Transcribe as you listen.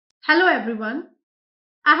Hello everyone.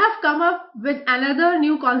 I have come up with another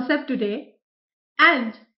new concept today,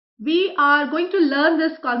 and we are going to learn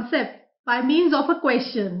this concept by means of a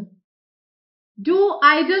question. Do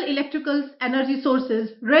ideal electrical energy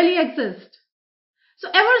sources really exist? So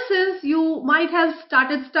ever since you might have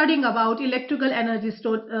started studying about electrical energy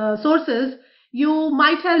sources, you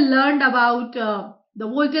might have learned about the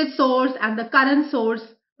voltage source and the current source,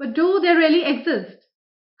 but do they really exist?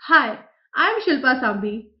 Hi, I'm Shilpa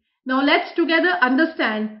Sambi. Now let's together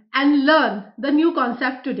understand and learn the new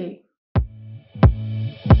concept today.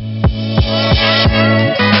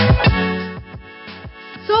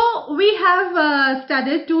 So we have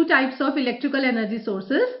studied two types of electrical energy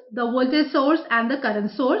sources, the voltage source and the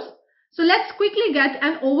current source. So let's quickly get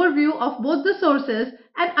an overview of both the sources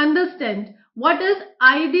and understand what is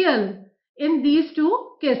ideal in these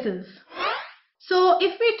two cases. So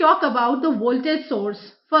if we talk about the voltage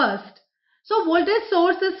source first, so voltage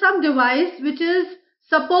source is some device which is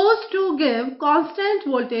supposed to give constant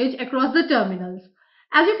voltage across the terminals.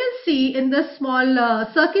 As you can see in this small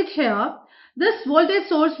circuit here, this voltage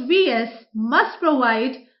source Vs must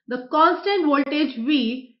provide the constant voltage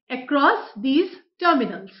V across these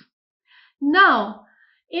terminals. Now,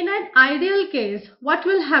 in an ideal case, what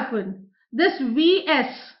will happen? This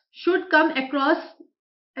Vs should come across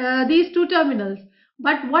these two terminals.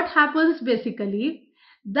 But what happens basically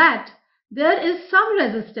that there is some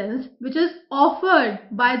resistance which is offered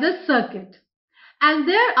by the circuit. And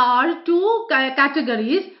there are two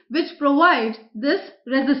categories which provide this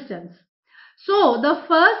resistance. So the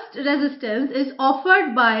first resistance is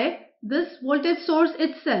offered by this voltage source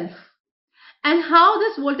itself. And how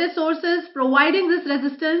this voltage source is providing this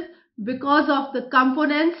resistance? Because of the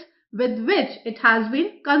components with which it has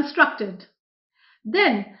been constructed.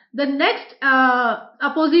 Then the next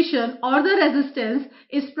opposition or the resistance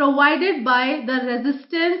is provided by the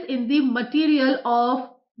resistance in the material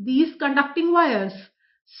of these conducting wires.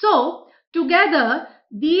 So together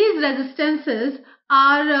these resistances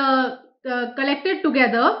are collected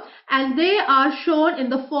together and they are shown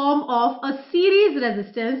in the form of a series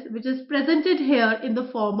resistance which is presented here in the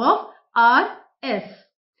form of RS.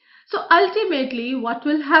 So ultimately what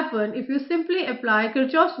will happen if you simply apply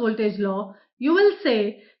Kirchhoff's voltage law, you will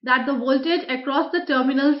say that the voltage across the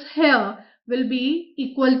terminals here will be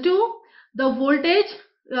equal to the voltage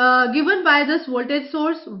given by this voltage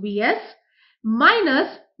source Vs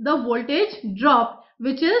minus the voltage drop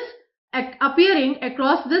which is appearing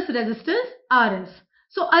across this resistance Rs.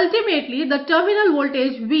 So ultimately the terminal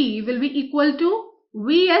voltage V will be equal to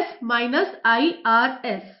Vs minus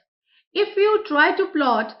IRs. If you try to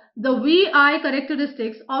plot the VI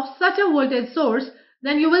characteristics of such a voltage source,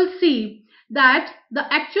 then you will see that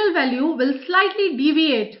the actual value will slightly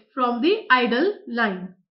deviate from the ideal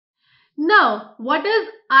line. Now, what is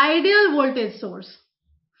ideal voltage source?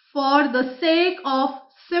 For the sake of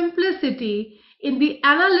simplicity in the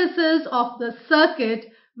analysis of the circuit,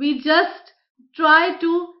 we just try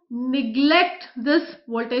to neglect this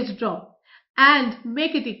voltage drop and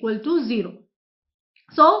make it equal to 0.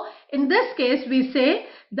 So in this case, we say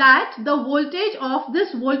that the voltage of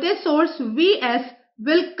this voltage source Vs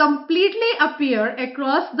will completely appear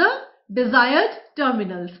across the desired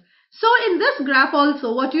terminals. So in this graph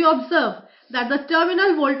also, what you observe that the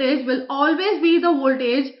terminal voltage will always be the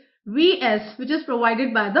voltage Vs which is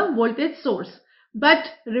provided by the voltage source. But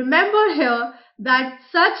remember here that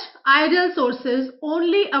such ideal sources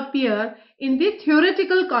only appear in the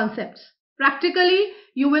theoretical concepts. Practically,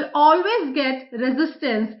 you will always get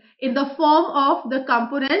resistance in the form of the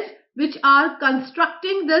components which are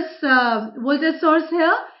constructing this voltage source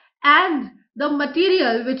here and the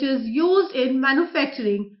material which is used in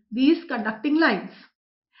manufacturing these conducting lines.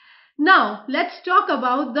 Now, let's talk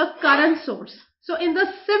about the current source. So in the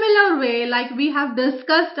similar way, like we have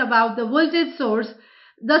discussed about the voltage source,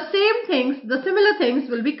 the similar things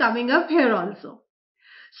will be coming up here also.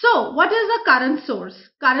 So what is the current source?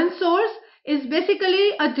 Current source is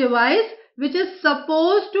basically a device which is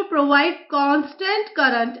supposed to provide constant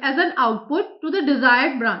current as an output to the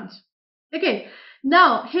desired branch. Okay.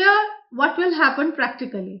 Now here what will happen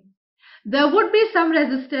practically? There would be some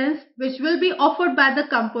resistance which will be offered by the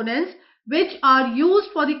components which are used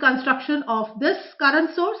for the construction of this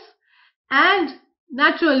current source, and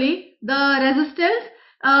naturally the resistance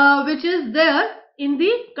which is there in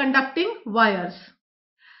the conducting wires.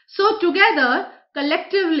 So together,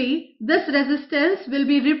 collectively, this resistance will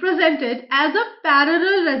be represented as a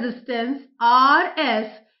parallel resistance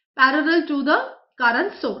Rs parallel to the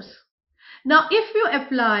current source. Now, if you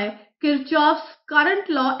apply Kirchhoff's current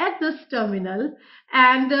law at this terminal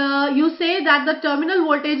and you say that the terminal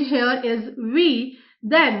voltage here is V,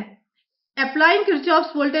 Then applying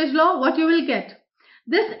Kirchhoff's voltage law, what you will get?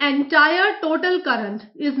 This entire total current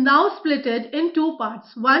is now splitted in two parts.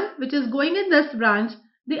 One which is going in this branch,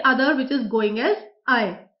 the other which is going as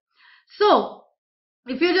I. So,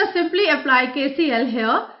 if you just simply apply KCL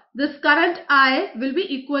here, this current I will be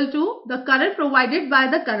equal to the current provided by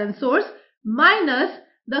the current source minus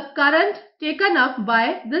the current taken up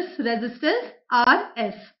by this resistance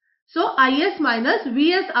Rs. So, Is minus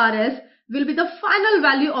VsRs will be the final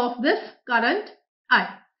value of this current I.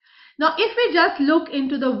 Now, if we just look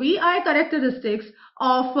into the VI characteristics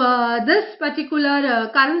of this particular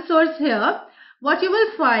current source here, what you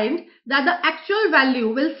will find that the actual value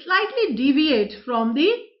will slightly deviate from the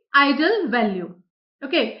ideal value.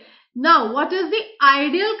 Okay. Now, what is the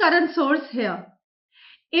ideal current source here?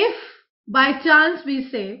 If by chance we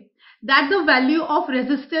say that the value of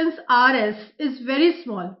resistance Rs is very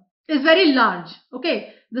small, is very large.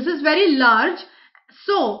 Okay. This is very large.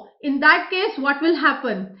 So, in that case, what will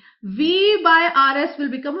happen? V by Rs will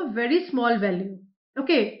become a very small value.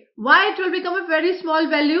 Okay. Why it will become a very small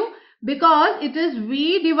value? Because it is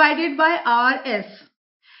V divided by Rs.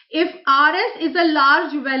 If Rs is a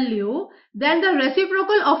large value, then the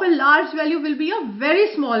reciprocal of a large value will be a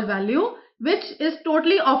very small value, which is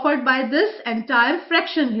totally offered by this entire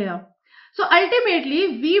fraction here. So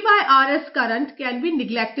ultimately, V by Rs current can be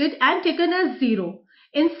neglected and taken as 0.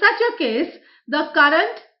 In such a case, the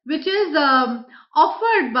current which is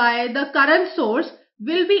offered by the current source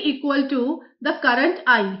will be equal to the current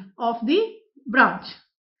I of the branch.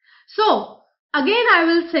 So again I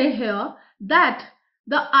will say here that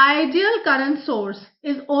the ideal current source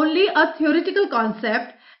is only a theoretical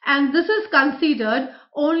concept, and this is considered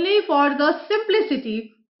only for the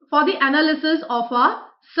simplicity for the analysis of a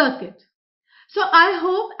circuit. So I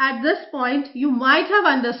hope at this point you might have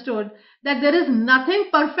understood that there is nothing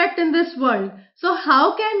perfect in this world. So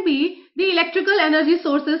how can be the electrical energy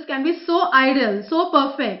sources can be so ideal, so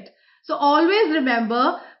perfect? So always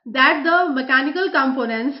remember that the mechanical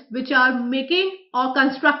components which are making or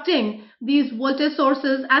constructing these voltage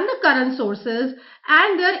sources and the current sources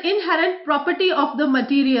and their inherent property of the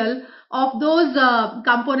material of those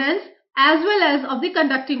components as well as of the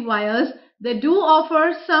conducting wires, they do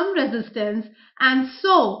offer some resistance, and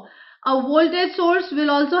so a voltage source will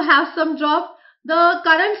also have some drop, the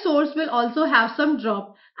current source will also have some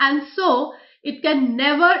drop, and so it can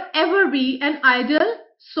never ever be an ideal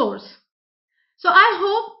source. So I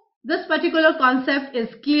hope this particular concept is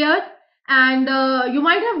clear, and you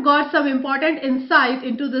might have got some important insight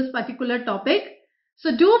into this particular topic. So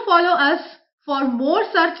do follow us for more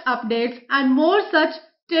such updates and more such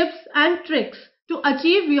tips and tricks to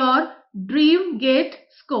achieve your dream gate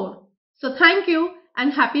score. So thank you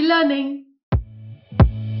and happy learning.